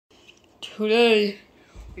Today,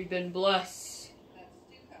 we've been blessed.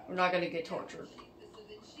 We're not gonna get tortured.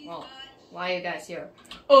 Well, why are you guys here?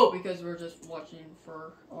 Oh, because we're just watching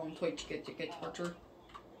for Twitch to get tortured.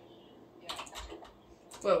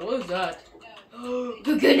 Wait, what is that?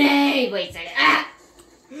 Good name! Wait a second. Ah!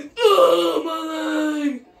 Oh, my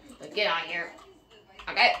leg! Let's get out of here.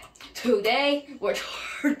 Okay. Today, we're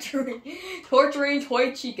torturing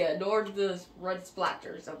Toy Chica. Ignore the red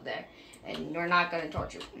splatters up there. And we're not gonna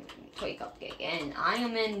torture Toy Cupcake. And I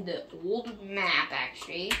am in the old map,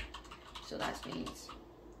 actually. So that means...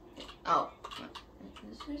 Oh.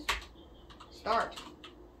 This is... Start.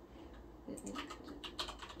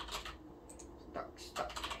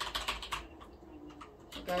 Start.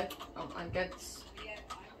 Okay. I guess...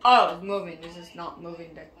 Oh, it's moving. This is not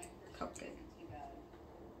moving the cupcake.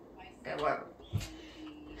 Okay, whatever.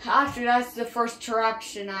 Actually, that's the first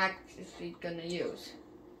direction I'm actually gonna use.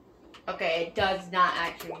 Okay, it does not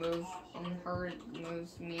actually move on her, it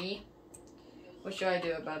moves me. What should I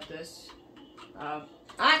do about this?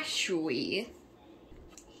 Actually,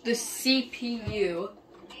 the CPU...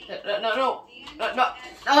 No!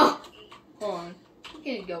 Hold on. I'm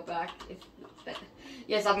gonna go back.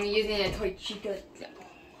 Yes, I'm using a Toy Chica.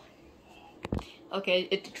 Okay,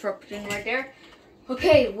 it's a interruption right there.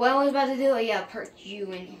 Okay, what I was about to do, yeah, put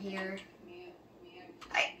you in here.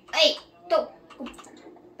 Hey, don't go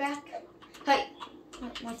back. Hey,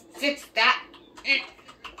 let's fix that.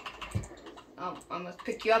 I must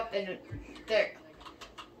pick you up and there.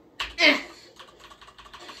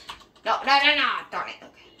 No, darn it.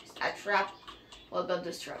 Okay, that trap. What about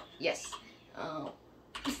this trap? Yes.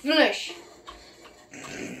 Finish.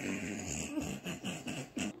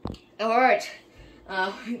 Alright.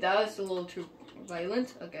 That was a little too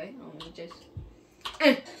violent. Okay, let me just...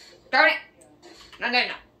 Darn it! No.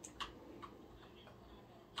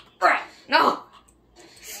 No!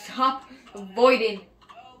 Stop avoiding.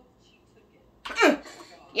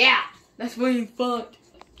 Yeah, that's when you fought.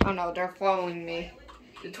 Oh no, they're following me.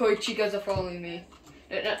 The Toy Chicas are following me.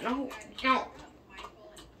 No.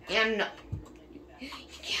 Yeah, no. You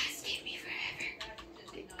can't stay me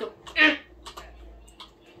forever.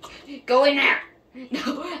 Go in there.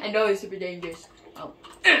 No, I know it's super dangerous. Oh.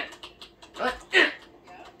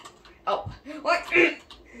 What?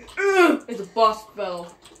 It's a boss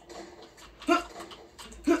battle.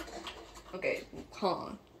 Okay, hold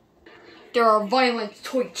on. There are violent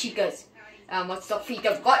Toy Chicas. Must defeat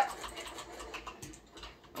them, but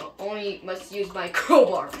only must use my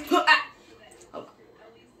crowbar. Oh.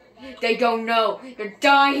 They don't know. They're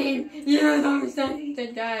dying. Yeah,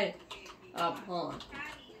 they're dying. Hold on.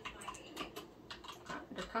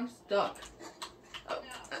 They're kind of stuck. Oh.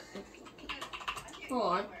 Hold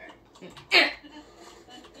on.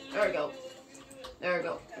 There we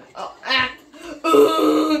go. Oh.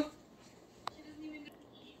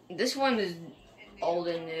 This one is old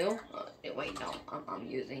and new. Wait, no. I'm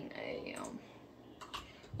using a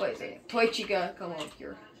wait a second. Toy Chica, come on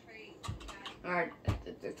here. Alright,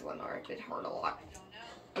 this one alright. It hurt a lot.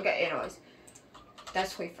 Okay, anyways.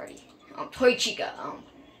 That's Toy Freddy. Toy Chica.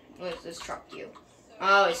 What does this truck do?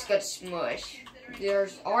 Oh, it's got smush.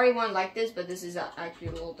 There's already one like this, but this is actually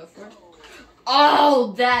a little different.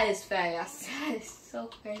 Oh, that is fast. That is so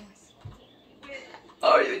fast.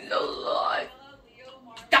 Are you still alive?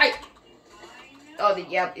 Die! Oh,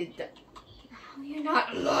 yep, it died. How are you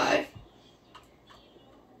not alive?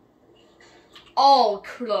 All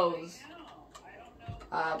closed.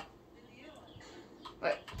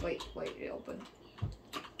 Wait, it opened.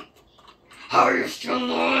 How are you still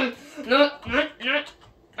alive? No.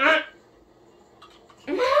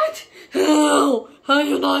 What? Hell! How are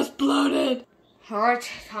you not exploded? Alright,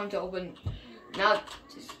 time to open. Now,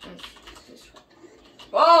 just.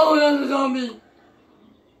 Oh, that's a zombie!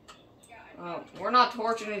 We're not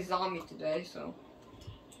torturing a zombie today, so.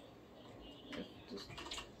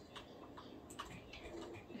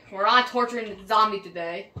 We're not torturing the zombie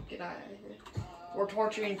today. Get out of here. We're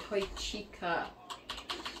torturing Toy Chica.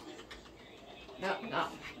 No, oh my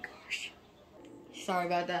gosh. Sorry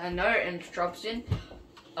about that. Another interruption.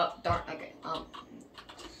 Oh, darn. Okay.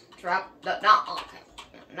 Trap. No. Okay.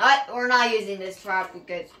 We're not using this trap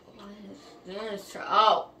because. This trap.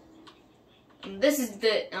 Oh. This is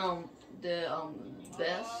the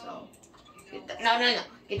best. So. No.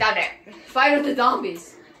 Get down there. Fight with the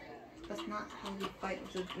zombies. That's not how you fight.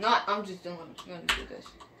 I'm just gonna do this.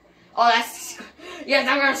 Oh, that's. Yes,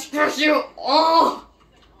 I'm gonna squish you. Oh.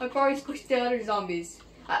 I probably squished the other zombies.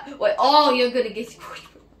 Wait, oh, you're gonna get squished.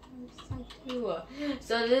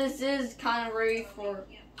 So this is kind of ready for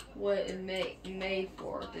what it made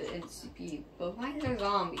for the NCP. But why are there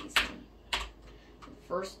zombies?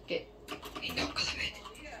 First, get No, clip it.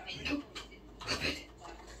 No, clip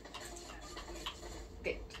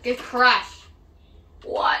it. Get crushed.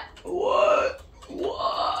 What?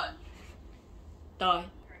 Die.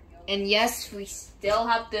 And yes, we still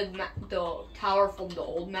have the tower from the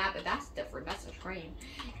old map, but that's different. That's a train.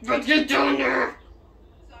 But get down there!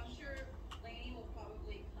 So I'm sure Lainey will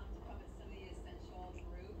probably come to cover some of the essential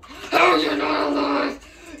group. How are you not alive?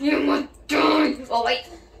 You must die! Oh, wait.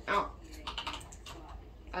 Oh.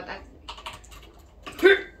 Oh, that.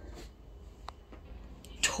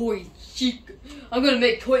 Toy chica. I'm gonna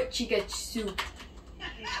make toy chica soup.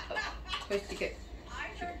 Toy chica.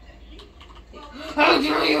 How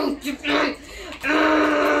dare you!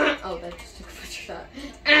 Oh, that just took a picture shot.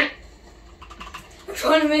 I'm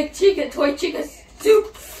trying to make toy chica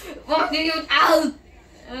soup. Fuck you out!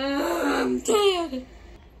 I'm dead.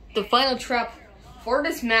 The final trap for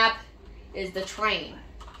this map is the train.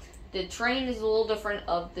 The train is a little different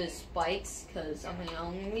of the spikes, because I mean,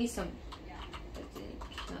 I'll need some.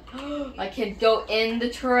 I can go in the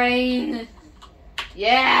train.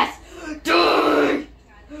 Yes! Die!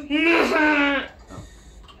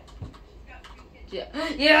 Yeah.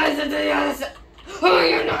 Yes! Oh,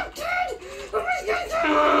 you're not dead!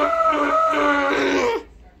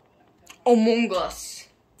 Among Us.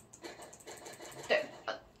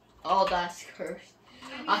 Oh, that's cursed.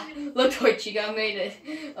 Look what Chica made it.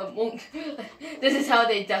 This is how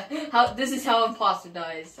they die. This is how imposter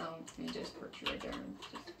dies. Let me just put you right there.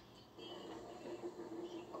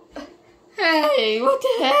 Hey, what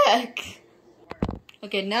the heck?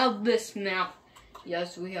 Okay, now this map.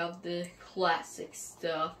 Yes, we have the classic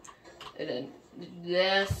stuff, and then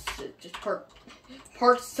this just part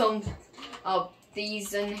some of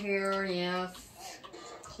these in here. Yes,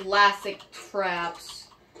 classic traps.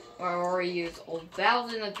 I already used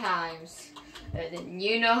 1,000 of times, and then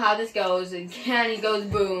you know how this goes. And candy goes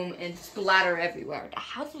boom and splatter everywhere.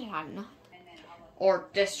 How did I not? Or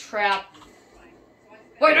this trap.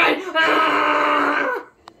 Wait! Ah!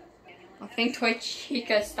 I think Toy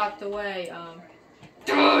Chica stopped away.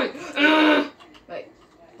 Die! Wait.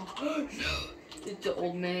 Oh, no. It's the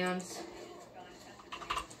old man's.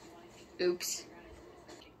 Oops.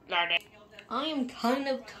 I am kind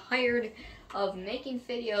of tired of making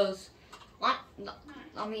videos. I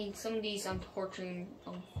mean, some of these I'm torturing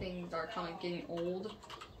things are kind of getting old.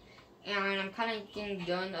 And I'm kind of getting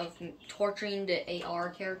done of torturing the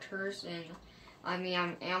AR characters. And I mean,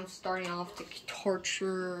 I am starting off to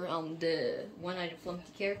torture the one-eyed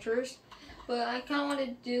flumpy characters, but I kind of want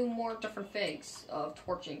to do more different things of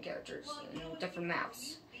torturing characters in different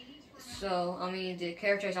maps. So, I mean, the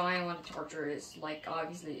characters I want to torture is, like,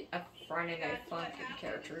 obviously, Friday Night Funkin'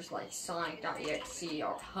 characters like Sonic.exe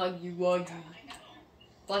or Huggy Wuggy.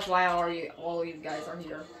 That's why all you guys are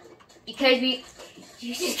here. Because you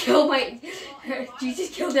just killed you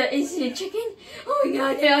just killed that instant chicken? Oh my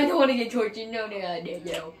god, I don't want to get tortured.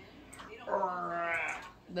 No.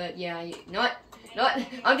 But yeah, you know what?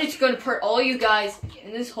 I'm just gonna put all you guys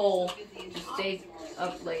in this hole to save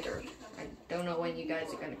up later. I don't know when you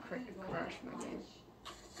guys are gonna crash my game.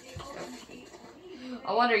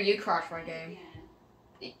 I wonder you crashed my game.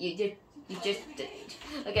 You just did.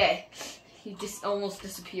 Okay. He just almost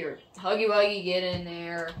disappeared. Huggy Wuggy, get in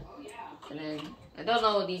there. And then, I don't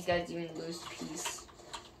know if these guys even lose peace.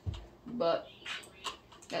 But,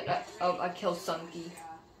 I killed Sunky.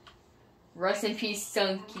 Rest in peace,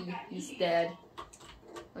 Sunky. He's dead.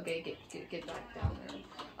 Okay, get back down there.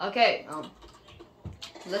 Okay,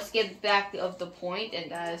 let's get back of the point, and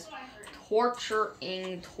that is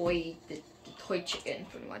torturing the toy chicken,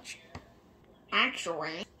 pretty much.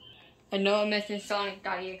 Actually, I know I mentioned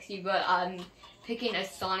Sonic.exe, but I'm picking a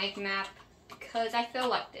Sonic map because I feel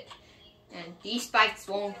like it. And these spikes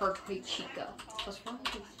won't hurt Toy Chica. What's wrong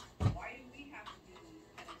with this?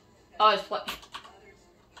 Oh, it's play.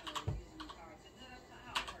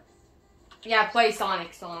 Yeah, play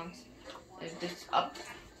Sonic songs. It's just up.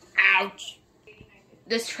 Ouch!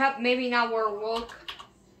 This trap maybe not work.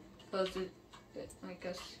 Because I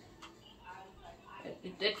guess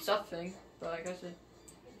it did something, but I guess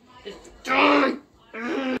it's done.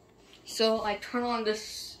 So I turn on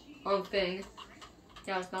this thing.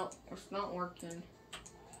 Yeah, it's not working.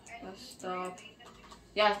 Let's stop.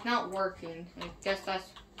 Yeah, it's not working. I guess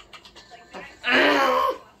that's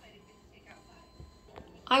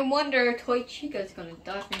I wonder if Toy Chica's gonna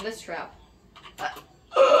die from this trap.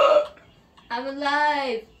 I'm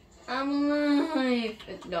alive! I'm alive!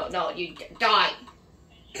 No, you die!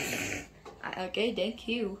 Okay, thank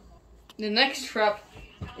you. The next trap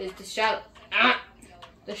is the shadow.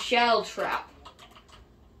 The shadow trap.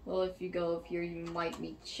 Well, if you go up here, you might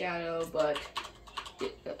meet Shadow, but...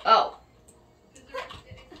 Oh!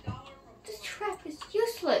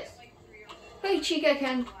 Chica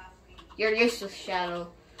can. You're useless,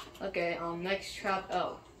 Shadow. Okay, next trap.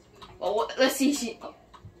 Oh. Well, let's see.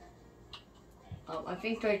 I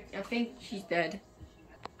think she's dead.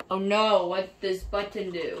 Oh no, what does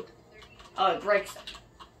button do? Oh, it breaks.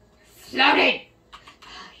 Floating!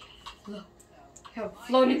 Have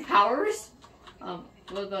floating powers?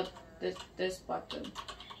 What about this button?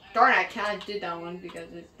 Darn, I can't do that one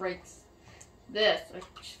because it breaks this. I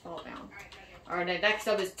just fall down. Alright, next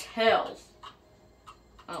up is tails.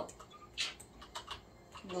 Oh.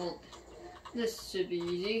 Well, this should be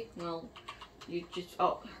easy. Well, you just,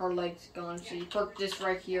 oh, her leg's gone. So you perk this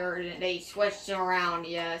right here, and then they switch around,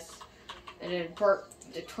 yes. And then perk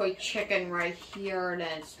the toy chicken right here, and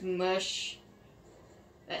then smush.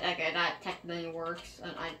 Okay, that technically works.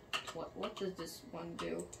 And what does this one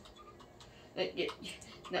do?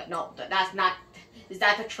 No, that's not. Is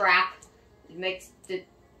that the trap? It makes the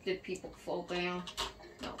people fall down.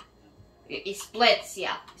 No, it splits.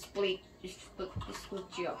 Yeah, it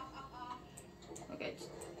splits you up. Okay.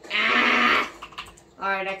 Ah! All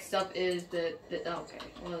right. Next up is the. Okay,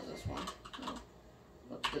 what is this one? Oh,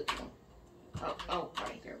 what's this one? Oh,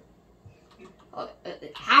 right here. Oh,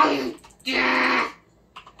 how you? Yeah,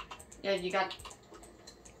 you got.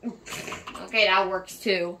 Okay, that works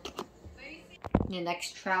too. The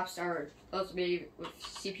next traps are supposed to be with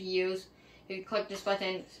CPUs. If you click this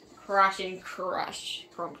button, crash and crush.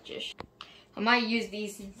 I might use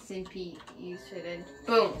these CPUs so then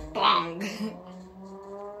boom, bong.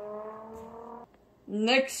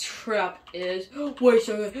 Next trap is, wait a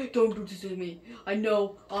second, don't do this to me. I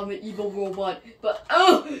know I'm an evil robot, but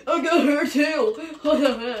oh, I got her too. What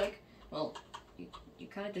the heck? Well, you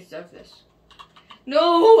kind of deserve this.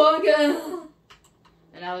 No, again.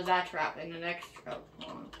 And that was that trap. And the next trap,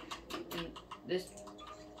 and this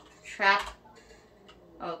trap,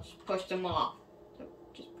 oh, just push them off. So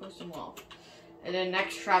just push them off. And then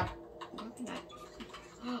next trap,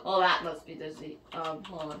 oh, that must be the Z.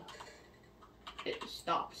 Hold on. It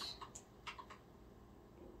stops.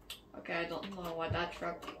 Okay, I don't know what that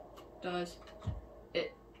trap does.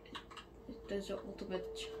 It does an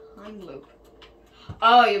ultimate time loop.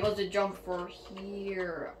 Oh, you're supposed to jump for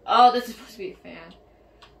here. Oh, this is supposed to be a fan.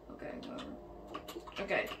 Okay, whatever.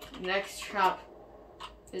 Okay, next trap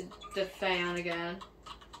is the fan again.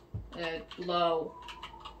 Low.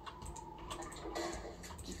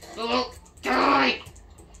 Oh, die!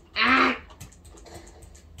 Ah!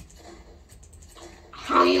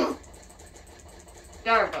 How you?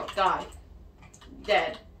 There we go, die.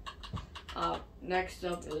 Dead. Next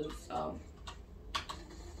up is,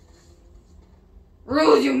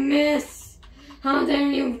 Rose, you miss! How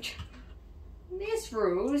dare you miss,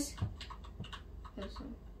 Rose?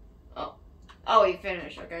 Oh, he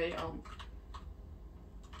finished, okay,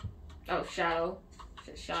 oh, Shadow.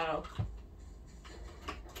 Shadow.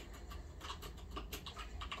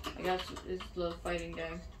 I guess it's the fighting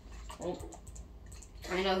game. Well,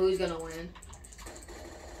 I know who's gonna win.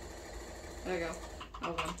 There you go. I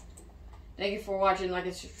won. Thank you for watching, like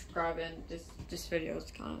and subscribe, and this video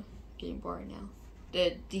is kind of getting boring now.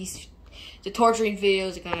 The torturing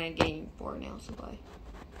videos are kind of getting boring now, so bye.